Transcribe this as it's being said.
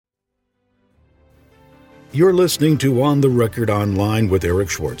You're listening to On the Record Online with Eric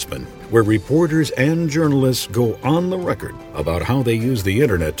Schwartzman, where reporters and journalists go on the record about how they use the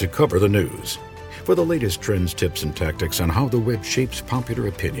internet to cover the news. For the latest trends, tips, and tactics on how the web shapes popular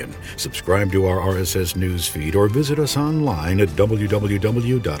opinion, subscribe to our RSS news feed or visit us online at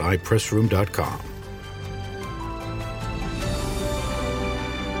www.ipressroom.com.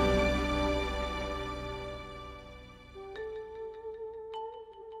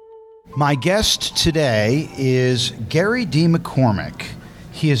 My guest today is Gary D. McCormick.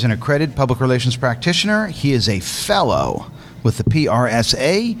 He is an accredited public relations practitioner. He is a fellow with the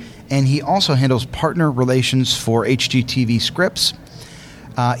PRSA, and he also handles partner relations for HGTV Scripps.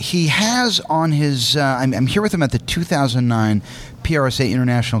 He has on his, I'm here with him at the 2009 PRSA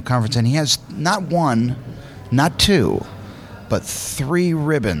International Conference, and he has not one, not two, but 3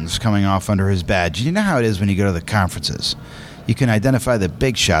 ribbons coming off under his badge. You know how it is when you go to the conferences. You can identify the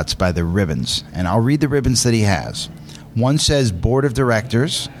big shots by the ribbons, and I'll read the ribbons that he has. One says Board of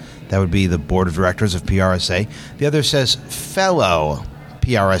Directors. That would be the Board of Directors of PRSA. The other says Fellow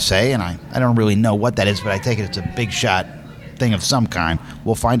PRSA, and I don't really know what that is, but I take it it's a big shot thing of some kind.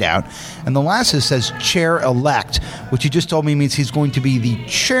 We'll find out. And the last says Chair-Elect, which you just told me means he's going to be the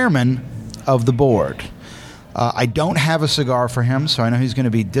chairman of the board. I don't have a cigar for him, so I know he's going to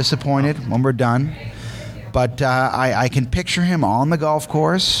be disappointed when we're done. But I can picture him on the golf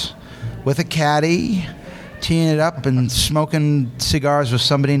course with a caddy, teeing it up and smoking cigars with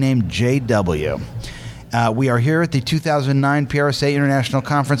somebody named J.W. We are here at the 2009 PRSA International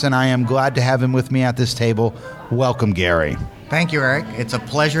Conference, and I am glad to have him with me at this table. Welcome, Gary. Thank you, Eric. It's a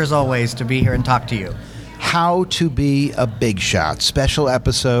pleasure, as always, to be here and talk to you. How to be a big shot, special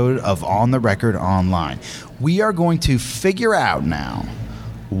episode of On the Record Online. We are going to figure out now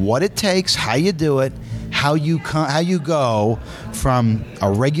what it takes, how you do it, how you go from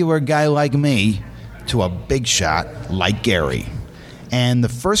a regular guy like me to a big shot like Gary. And the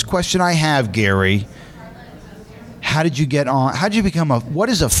first question I have, Gary, how did you get on? How did you become what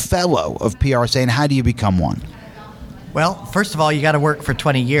is a fellow of PRSA, and how do you become one? Well, first of all, you got to work for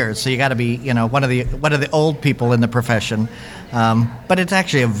 20 years, so you got to be, one of the old people in the profession. But it's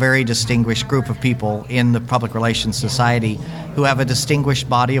actually a very distinguished group of people in the Public Relations Society who have a distinguished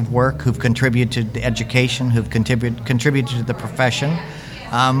body of work, who've contributed to education, who've contributed to the profession,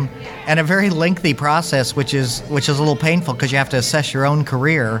 and a very lengthy process, which is a little painful because you have to assess your own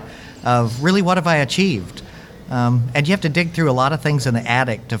career of really what have I achieved. And you have to dig through a lot of things in the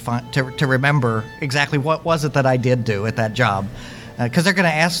attic to remember exactly what was it that I did do at that job. Because they're going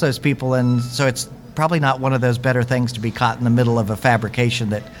to ask those people, and so it's probably not one of those better things to be caught in the middle of a fabrication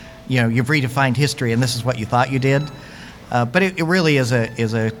that, you've redefined history and this is what you thought you did. But it really is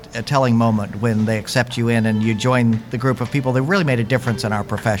a telling moment when they accept you in and you join the group of people that really made a difference in our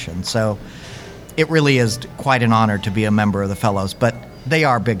profession. So it really is quite an honor to be a member of the Fellows. But they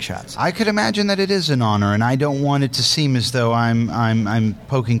are big shots. I could imagine that it is an honor, and I don't want it to seem as though I'm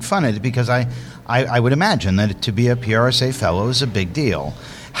poking fun at it, because I would imagine that to be a PRSA fellow is a big deal.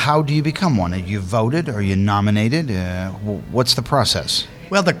 How do you become one? Are you voted? Are you nominated? What's the process?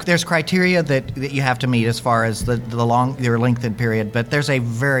 Well, there's criteria that you have to meet as far as your lengthened period, but there's a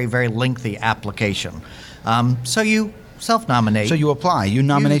very, very lengthy application. So you self-nominate. So you apply. You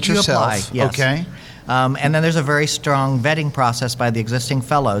nominate yourself. Apply, yes. Okay. And then there's a very strong vetting process by the existing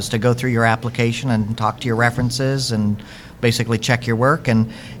fellows to go through your application and talk to your references and basically check your work.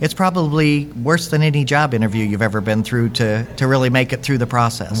 And it's probably worse than any job interview you've ever been through to really make it through the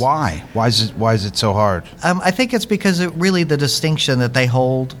process. Why? Why is it so hard? I think it's because the distinction that they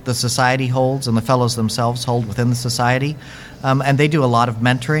hold, the society holds, and the fellows themselves hold within the society. And they do a lot of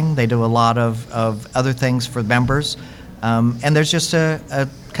mentoring. They do a lot of other things for members. And there's just a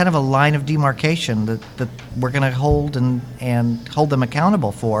kind of a line of demarcation that we're going to hold and hold them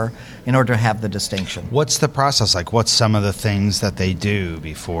accountable for in order to have the distinction. What's the process like? What's some of the things that they do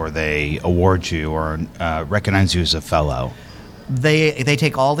before they award you or recognize you as a fellow? They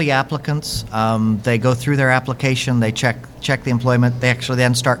take all the applicants. They go through their application. They check the employment. They actually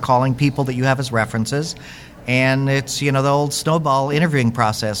then start calling people that you have as references. And it's, the old snowball interviewing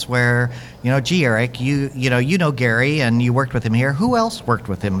process where, gee, Eric, you know Gary and you worked with him here. Who else worked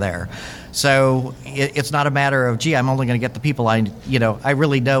with him there? So it's not a matter of, gee, I'm only going to get the people I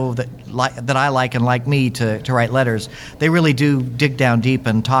really know that I like and like me to write letters. They really do dig down deep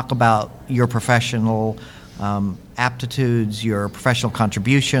and talk about your professional aptitudes, your professional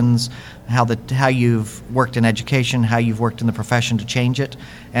contributions, how you've worked in education, how you've worked in the profession to change it.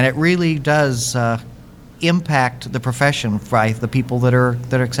 And it really does impact the profession by the people that are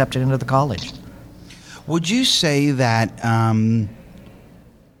accepted into the college. Would you say that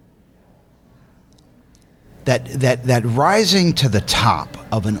that rising to the top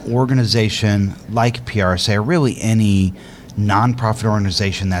of an organization like PRSA, or really any nonprofit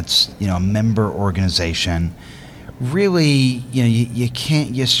organization that's a member organization, really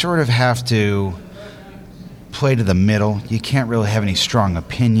you sort of have to play to the middle. You can't really have any strong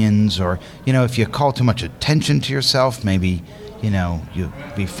opinions, or if you call too much attention to yourself, maybe you'll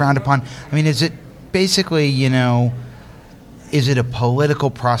be frowned upon. I mean, is it basically is it a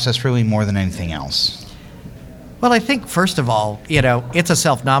political process really more than anything else? Well, I think, first of all, it's a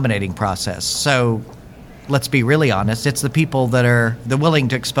self-nominating process. So let's be really honest. It's the people that are willing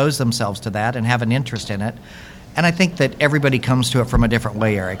to expose themselves to that and have an interest in it. And I think that everybody comes to it from a different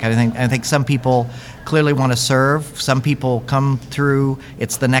way, Eric. I think some people clearly want to serve. Some people come through,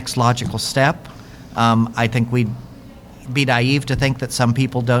 it's the next logical step. I think we'd be naive to think that some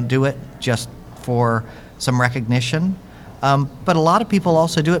people don't do it just for some recognition. But a lot of people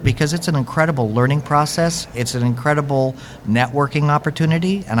also do it because it's an incredible learning process. It's an incredible networking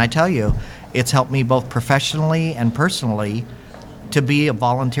opportunity. And I tell you, it's helped me both professionally and personally to be a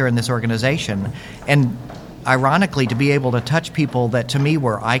volunteer in this organization. And ironically, to be able to touch people that to me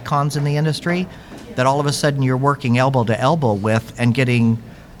were icons in the industry, that all of a sudden you're working elbow to elbow with and getting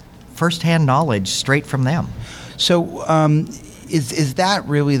firsthand knowledge straight from them. So is that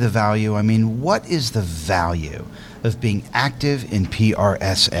really the value? I mean, what is the value of being active in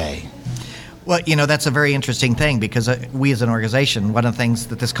PRSA? Well, that's a very interesting thing, because we as an organization, one of the things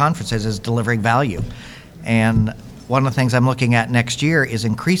that this conference is delivering value. And one of the things I'm looking at next year is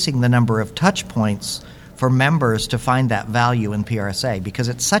increasing the number of touch points for members to find that value in PRSA, because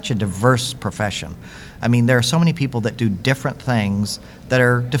it's such a diverse profession. I mean, there are so many people that do different things that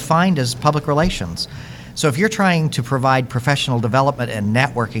are defined as public relations. So if you're trying to provide professional development and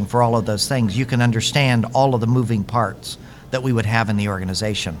networking for all of those things, you can understand all of the moving parts that we would have in the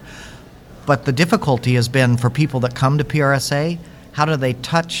organization. But the difficulty has been for people that come to PRSA, how do they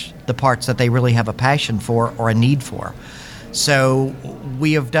touch the parts that they really have a passion for or a need for? So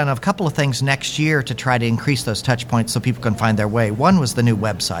we have done a couple of things next year to try to increase those touch points so people can find their way. One was the new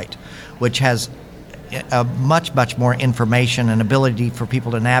website, which has a much more information and ability for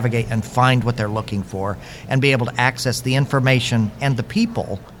people to navigate and find what they're looking for and be able to access the information and the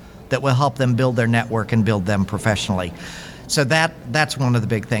people that will help them build their network and build them professionally. So that's one of the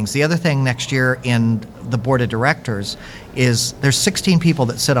big things. The other thing next year in the board of directors is there's 16 people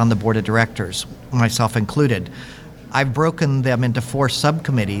that sit on the board of directors, myself included. I've broken them into 4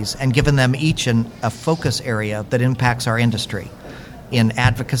 subcommittees and given them each a focus area that impacts our industry in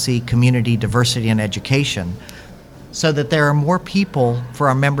advocacy, community, diversity, and education, so that there are more people for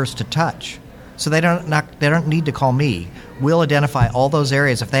our members to touch. So they don't need to call me. We'll identify all those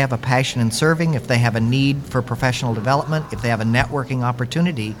areas. If they have a passion in serving, if they have a need for professional development, if they have a networking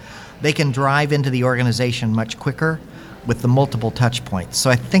opportunity, they can drive into the organization much quicker with the multiple touch points. So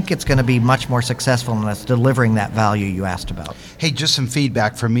I think it's going to be much more successful in us delivering that value you asked about. Hey, just some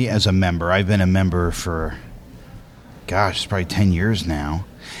feedback for me as a member. I've been a member for, it's probably 10 years now.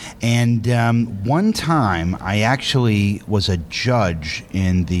 And one time I actually was a judge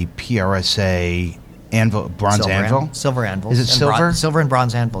in the PRSA Anvil, bronze anvil? Silver anvils. Is it silver? Silver and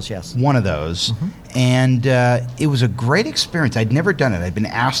bronze anvils, yes. One of those. Mm-hmm. And it was a great experience. I'd never done it. I'd been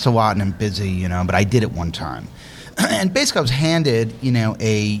asked a lot and I'm busy, but I did it one time. And basically I was handed,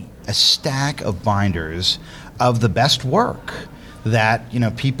 a stack of binders of the best work that,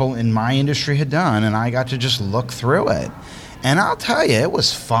 people in my industry had done, and I got to just look through it. And I'll tell you, it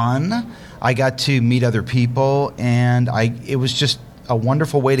was fun. I got to meet other people, and it was just a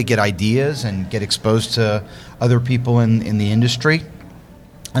wonderful way to get ideas and get exposed to other people in the industry.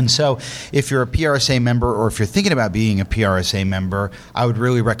 And so if you're a PRSA member, or if you're thinking about being a PRSA member, I would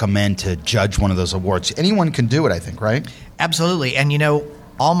really recommend to judge one of those awards. Anyone can do it, I think, right? Absolutely. And,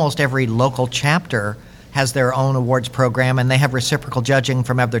 almost every local chapter has their own awards program, and they have reciprocal judging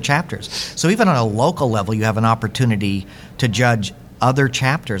from other chapters. So even on a local level, you have an opportunity to judge other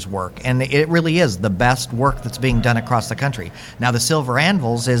chapters' work, and it really is the best work that's being done across the country. Now, the Silver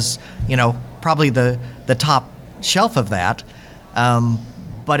Anvils is, probably the top shelf of that,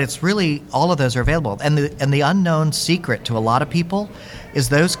 but it's really, all of those are available. And the unknown secret to a lot of people is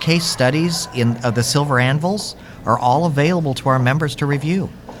those case studies of the Silver Anvils are all available to our members to review.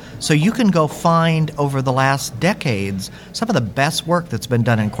 So you can go find, over the last decades, some of the best work that's been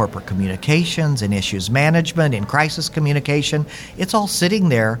done in corporate communications, in issues management, in crisis communication. It's all sitting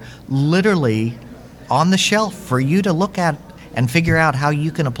there literally on the shelf for you to look at and figure out how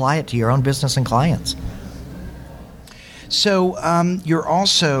you can apply it to your own business and clients. So you're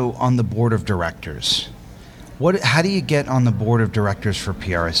also on the board of directors. How do you get on the board of directors for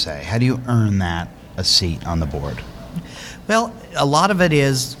PRSA? How do you earn that a seat on the board? Well, a lot of it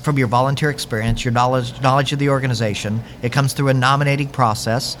is from your volunteer experience, your knowledge of the organization. It comes through a nominating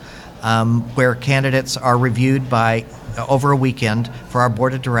process where candidates are reviewed by over a weekend for our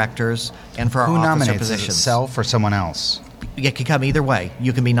board of directors and for our Who officer nominates? positions. Is it self or someone else? It can come either way.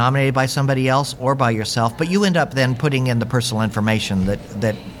 You can be nominated by somebody else or by yourself, but you end up then putting in the personal information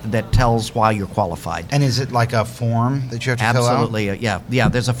that tells why you're qualified. And is it like a form that you have to fill out? Absolutely, yeah.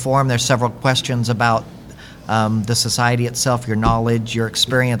 There's a form. There's several questions about the society itself, your knowledge, your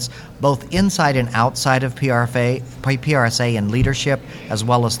experience, both inside and outside of PRSA and leadership, as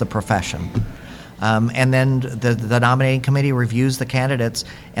well as the profession. And then the nominating committee reviews the candidates,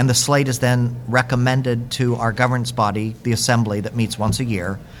 and the slate is then recommended to our governance body, the assembly, that meets once a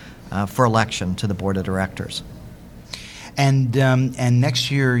year for election to the board of directors. And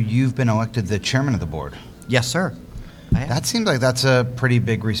next year, you've been elected the chairman of the board. Yes, sir. That seems like that's a pretty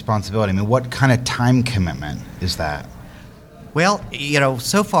big responsibility. I mean, what kind of time commitment is that? Well,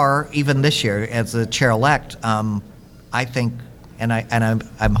 so far, even this year, as the chair-elect, I think, and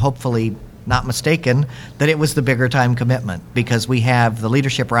I'm hopefully not mistaken, that it was the bigger time commitment, because we have the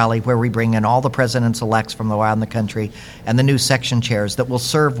leadership rally where we bring in all the presidents-elects from around the country and the new section chairs that will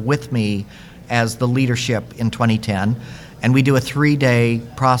serve with me as the leadership in 2010. And we do a 3-day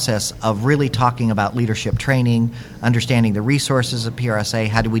process of really talking about leadership training, understanding the resources of PRSA,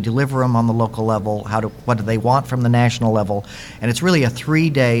 how do we deliver them on the local level, what do they want from the national level. And it's really a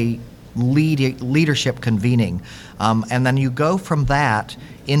 3-day leadership convening. And then you go from that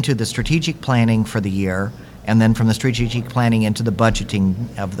into the strategic planning for the year, and then from the strategic planning into the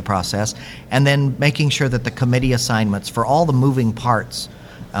budgeting of the process, and then making sure that the committee assignments for all the moving parts,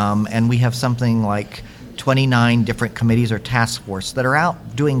 and we have something like 29 different committees or task force that are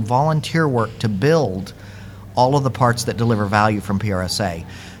out doing volunteer work to build all of the parts that deliver value from PRSA.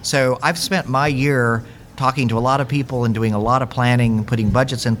 So I've spent my year talking to a lot of people and doing a lot of planning, putting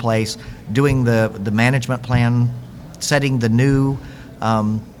budgets in place, doing the management plan, setting the new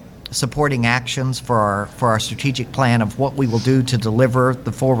supporting actions for our strategic plan of what we will do to deliver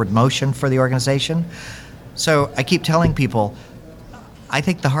the forward motion for the organization. So I keep telling people, I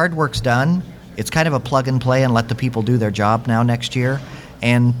think the hard work's done. It's kind of a plug and play and let the people do their job now next year,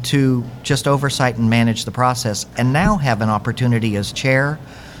 and to just oversight and manage the process, and now have an opportunity as chair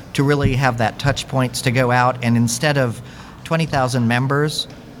to really have that touch points to go out, and instead of 20,000 members,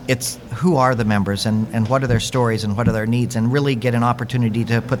 it's who are the members and what are their stories and what are their needs, and really get an opportunity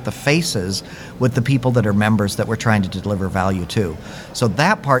to put the faces with the people that are members that we're trying to deliver value to. So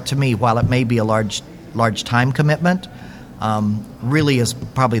that part, to me, while it may be a large time commitment, really is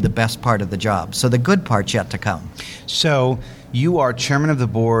probably the best part of the job. So the good part's yet to come. So you are chairman of the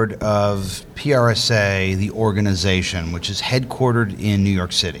board of PRSA, the organization, which is headquartered in New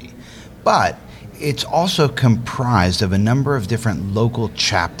York City. But it's also comprised of a number of different local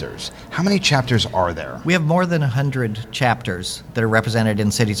chapters. How many chapters are there? We have more than 100 chapters that are represented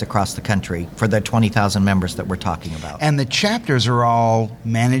in cities across the country for the 20,000 members that we're talking about. And the chapters are all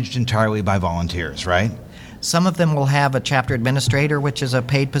managed entirely by volunteers, right? Some of them will have a chapter administrator, which is a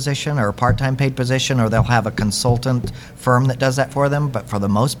paid position or a part-time paid position, or they'll have a consultant firm that does that for them. But for the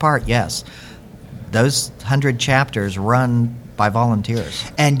most part, yes, those 100 chapters run by volunteers.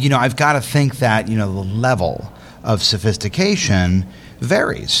 And, I've got to think that, the level of sophistication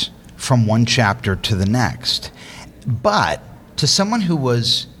varies from one chapter to the next. But to someone who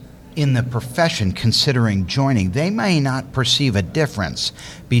was in the profession considering joining, they may not perceive a difference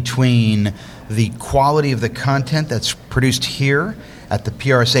between the quality of the content that's produced here at the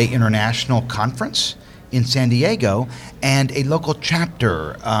PRSA International Conference in San Diego and a local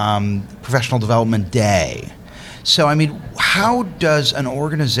chapter professional development day. So, how does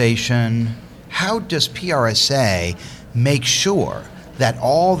PRSA make sure that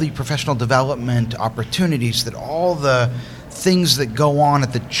all the professional development opportunities, that all the things that go on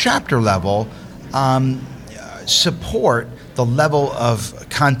at the chapter level support the level of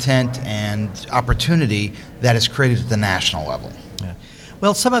content and opportunity that is created at the national level? Yeah.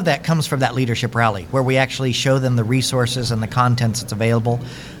 Well, some of that comes from that leadership rally where we actually show them the resources and the contents that's available.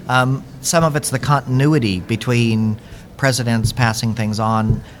 Some of it's the continuity between presidents passing things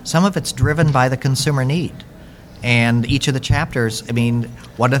on. Some of it's driven by the consumer need. And each of the chapters,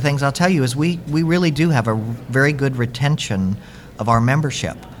 one of the things I'll tell you is we really do have a very good retention of our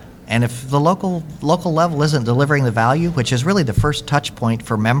membership. And if the local level isn't delivering the value, which is really the first touch point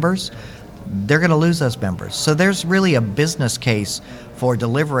for members, they're going to lose those members. So there's really a business case for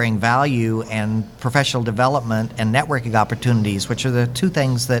delivering value and professional development and networking opportunities, which are the two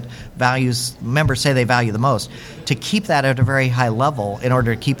things that members say they value the most, to keep that at a very high level in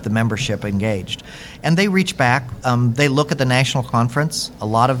order to keep the membership engaged. And they reach back. They look at the national conference. A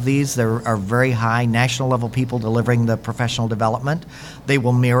lot of these, there are very high national level people delivering the professional development. They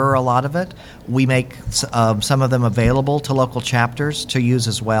will mirror a lot of it. We make some of them available to local chapters to use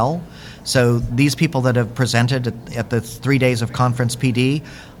as well. So these people that have presented at the 3 days of conference PD,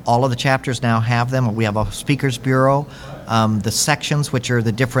 all of the chapters now have them. We have a speakers bureau. The sections, which are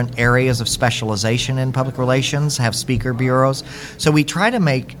the different areas of specialization in public relations, have speaker bureaus. So we try to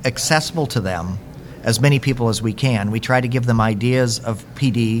make accessible to them as many people as we can. We try to give them ideas of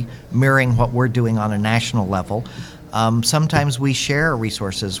PD mirroring what we're doing on a national level. Sometimes we share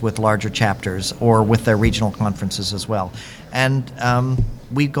resources with larger chapters or with their regional conferences as well. And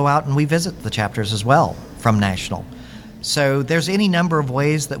we go out and we visit the chapters as well from national. So there's any number of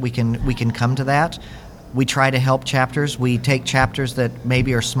ways that we can come to that. We try to help chapters. We take chapters that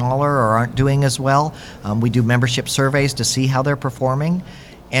maybe are smaller or aren't doing as well. We do membership surveys to see how they're performing.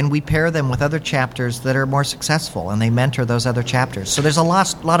 And we pair them with other chapters that are more successful, and they mentor those other chapters. So there's a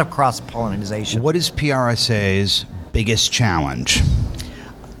lot of cross-pollination. What is PRSA's biggest challenge?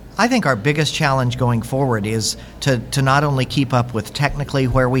 I think our biggest challenge going forward is to not only keep up with technically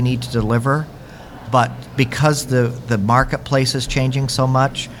where we need to deliver, but because the marketplace is changing so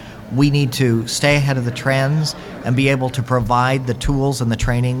much, we need to stay ahead of the trends and be able to provide the tools and the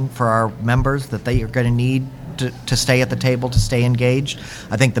training for our members that they are going to need to stay at the table, to stay engaged.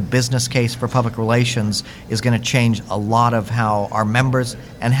 I think the business case for public relations is going to change a lot of how our members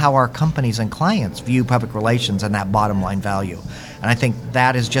and how our companies and clients view public relations and that bottom line value. And I think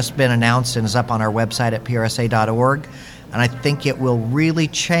that has just been announced and is up on our website at prsa.org. And I think it will really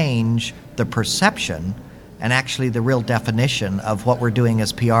change the perception and actually the real definition of what we're doing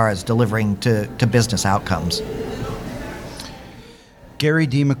as PR as delivering to business outcomes. Gary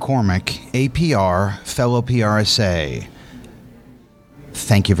D. McCormick, APR, fellow PRSA.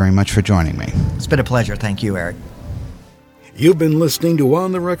 Thank you very much for joining me. It's been a pleasure. Thank you, Eric. You've been listening to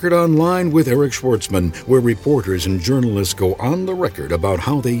On the Record Online with Eric Schwartzman, where reporters and journalists go on the record about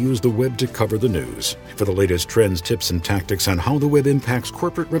how they use the web to cover the news. For the latest trends, tips, and tactics on how the web impacts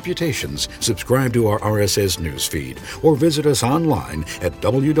corporate reputations, subscribe to our RSS news feed or visit us online at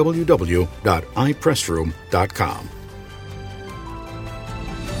www.ipressroom.com.